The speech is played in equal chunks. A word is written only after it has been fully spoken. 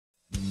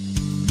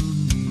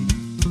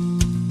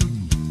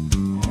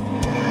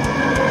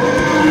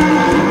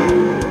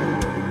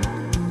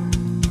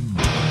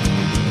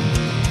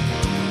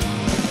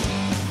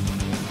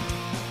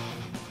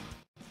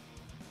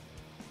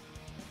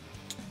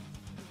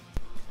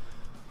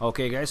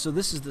Okay guys, so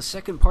this is the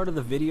second part of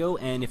the video,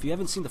 and if you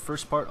haven't seen the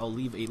first part, I'll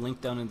leave a link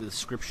down in the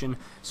description.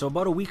 So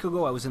about a week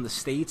ago I was in the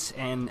States,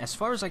 and as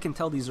far as I can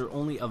tell, these are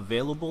only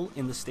available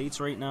in the States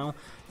right now.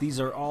 These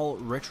are all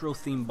retro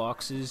themed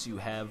boxes. You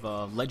have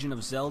Legend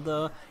of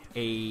Zelda,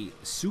 a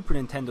Super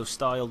Nintendo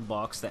styled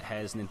box that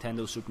has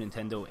Nintendo, Super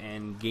Nintendo,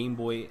 and Game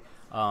Boy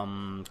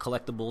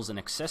collectibles and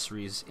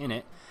accessories in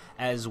it,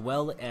 as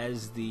well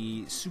as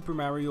the Super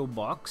Mario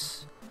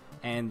box.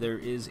 And there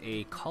is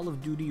a Call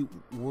of Duty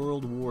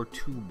World War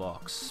II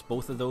box.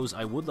 Both of those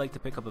I would like to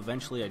pick up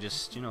eventually. I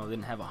just,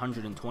 didn't have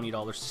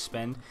 $120 to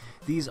spend.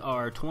 These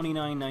are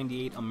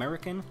 $29.98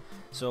 American.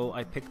 So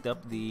I picked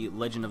up the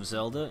Legend of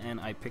Zelda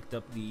and I picked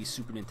up the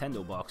Super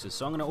Nintendo boxes.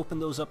 So I'm going to open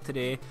those up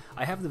today.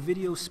 I have the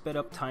video sped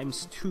up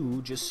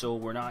 ×2 just so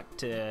we're not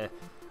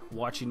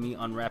watching me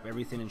unwrap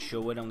everything and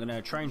show it. I'm going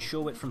to try and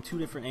show it from 2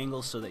 different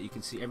angles so that you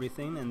can see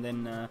everything, and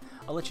then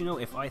I'll let you know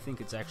if I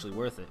think it's actually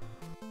worth it.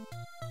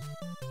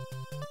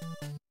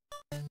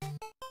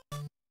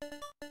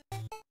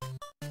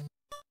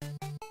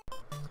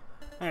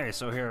 Alright,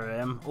 so here I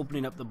am,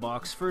 opening up the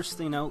box. First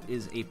thing out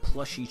is a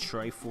plushie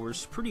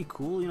Triforce. Pretty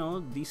cool,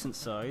 decent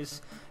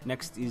size.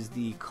 Next is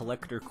the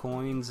collector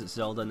coins,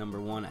 Zelda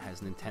 #1. It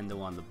has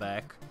Nintendo on the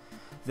back.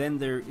 Then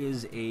there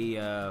is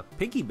a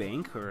piggy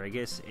bank, or I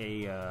guess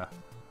a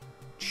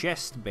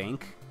chest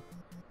bank,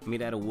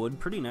 made out of wood.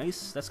 Pretty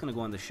nice. That's going to go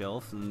on the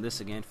shelf. And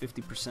this again,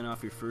 50%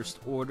 off your first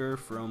order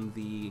from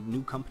the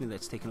new company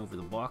that's taken over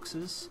the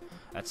boxes.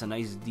 That's a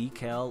nice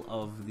decal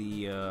of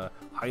the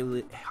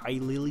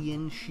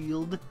Hylian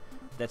shield.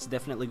 That's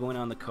definitely going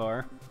on the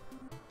car.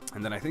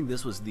 And then I think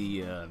this was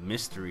the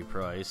mystery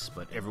prize,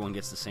 but everyone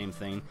gets the same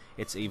thing.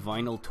 It's a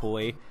vinyl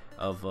toy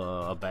of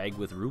a bag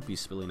with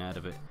rupees spilling out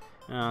of it.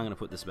 I'm going to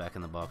put this back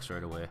in the box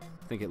right away.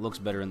 I think it looks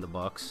better in the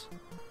box.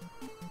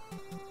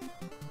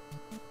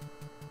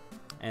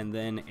 And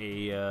then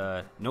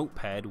a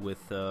notepad with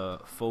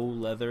faux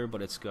leather,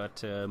 but it's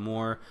got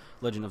more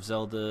Legend of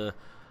Zelda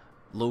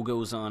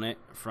logos on it,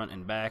 front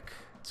and back.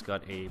 It's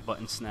got a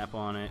button snap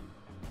on it,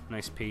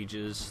 nice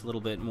pages, a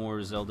little bit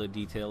more Zelda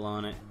detail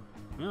on it.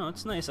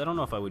 It's nice. I don't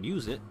know if I would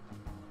use it.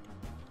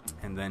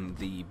 And then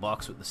the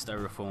box with the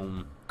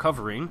styrofoam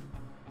covering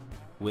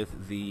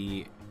with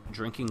the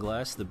drinking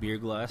glass, the beer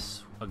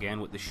glass, again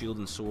with the shield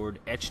and sword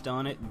etched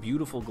on it.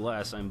 Beautiful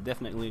glass. I'm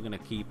definitely going to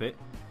keep it.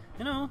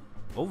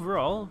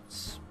 Overall,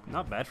 it's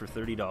not bad for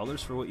 $30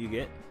 for what you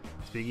get.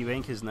 This piggy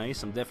bank is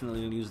nice. I'm definitely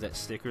going to use that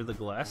sticker, the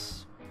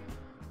glass.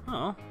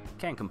 Oh,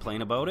 can't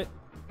complain about it.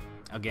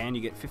 Again,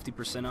 you get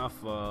 50%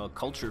 off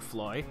Culture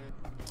Fly.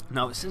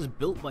 Now, it says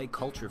built by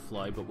Culture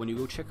Fly, but when you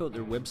go check out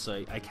their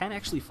website, I can't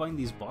actually find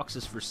these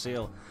boxes for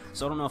sale.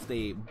 So I don't know if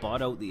they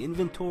bought out the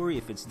inventory,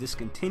 if it's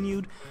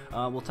discontinued.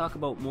 We'll talk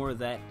about more of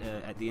that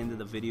at the end of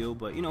the video.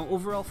 But,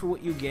 overall for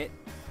what you get,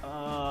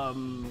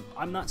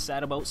 I'm not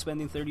sad about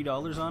spending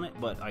 $30 on it,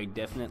 but I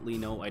definitely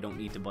know I don't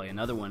need to buy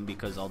another one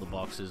because all the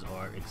boxes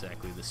are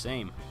exactly the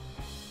same.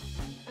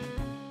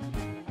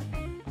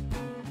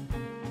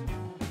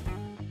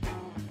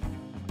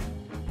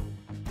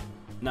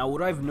 Now,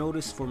 what I've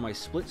noticed for my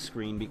split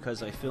screen,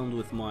 because I filmed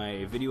with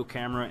my video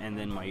camera and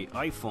then my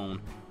iPhone,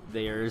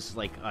 there's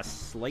like a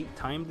slight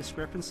time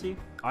discrepancy.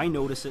 I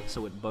notice it,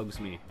 so it bugs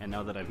me. And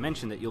now that I've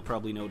mentioned it, you'll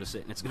probably notice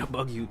it, and it's gonna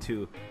bug you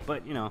too.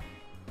 But,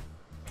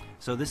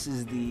 So this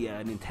is the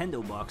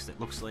Nintendo box that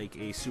looks like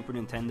a Super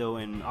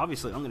Nintendo, and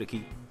obviously I'm gonna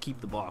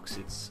keep the box.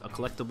 It's a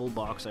collectible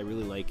box. I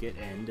really like it,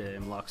 and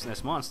I'm Loch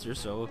SNES monster,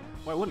 so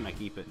why wouldn't I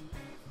keep it?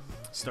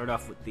 Start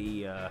off with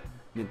the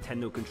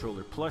Nintendo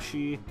controller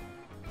plushie.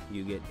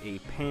 You get a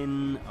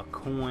pin, a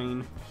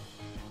coin.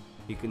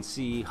 You can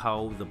see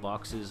how the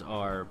boxes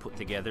are put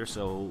together,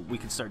 so we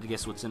can start to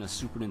guess what's in a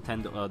Super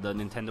Nintendo, the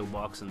Nintendo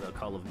box and the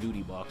Call of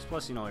Duty box.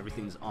 Plus,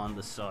 everything's on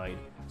the side,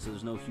 so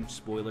there's no huge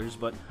spoilers.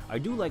 But I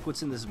do like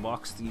what's in this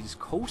box. These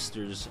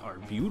coasters are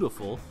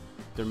beautiful.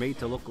 They're made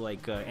to look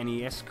like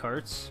NES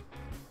carts.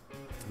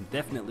 I'm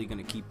definitely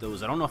going to keep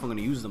those. I don't know if I'm going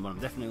to use them, but I'm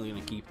definitely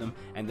going to keep them.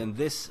 And then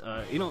this,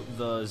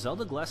 the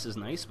Zelda glass is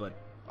nice, but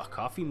a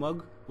coffee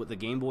mug with the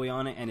Game Boy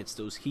on it, and it's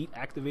those heat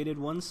activated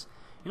ones.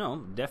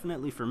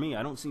 Definitely for me.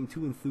 I don't seem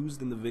too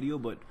enthused in the video,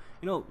 but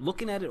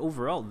looking at it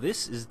overall,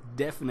 this is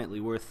definitely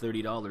worth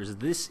 $30.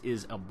 This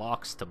is a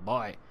box to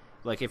buy.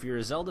 Like, if you're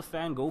a Zelda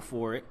fan, go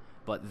for it,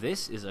 but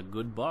this is a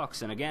good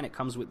box. And again, it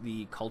comes with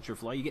the Culture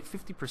Fly. You get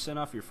 50%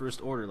 off your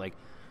first order. Like,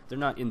 they're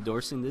not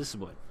endorsing this,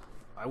 but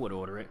I would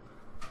order it.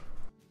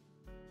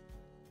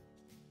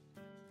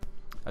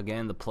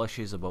 Again, the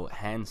plushie is about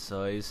hand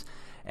size.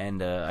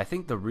 And I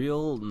think the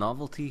real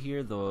novelty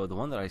here, the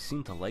one that I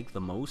seem to like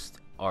the most,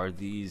 are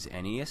these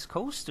NES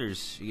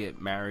coasters. You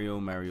get Mario,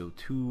 Mario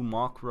 2,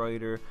 Mach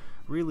Rider,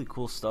 really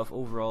cool stuff.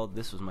 Overall,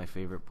 this was my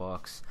favorite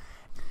box.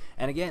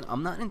 And again,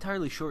 I'm not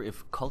entirely sure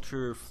if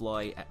Culture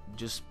Fly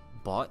just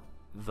bought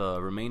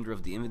the remainder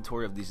of the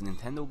inventory of these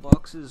Nintendo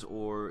boxes,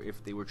 or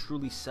if they were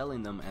truly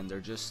selling them and they're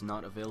just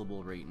not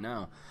available right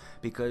now.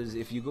 Because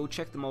if you go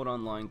check them out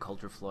online,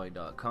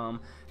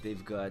 culturefly.com,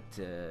 they've got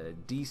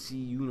DC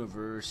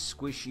Universe,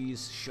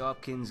 Squishies,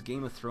 Shopkins,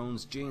 Game of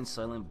Thrones, Jay and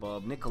Silent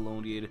Bob,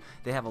 Nickelodeon.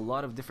 They have a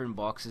lot of different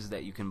boxes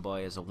that you can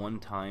buy as a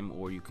one-time,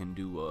 or you can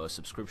do a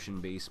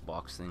subscription-based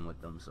box thing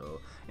with them. So,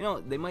 you know,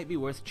 they might be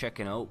worth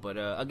checking out. But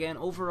again,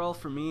 overall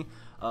for me,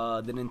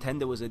 the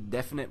Nintendo was a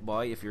definite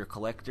buy if you're a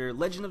collector.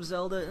 Legend of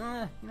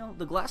Zelda, you know,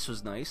 the glass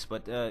was nice,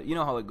 but you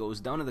know how it goes.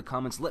 Down in the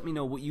comments, let me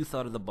know what you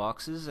thought of the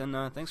boxes,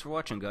 and thanks for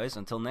watching, guys.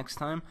 Until next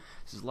time,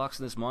 this is Loch,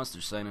 this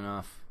Monster signing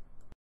off.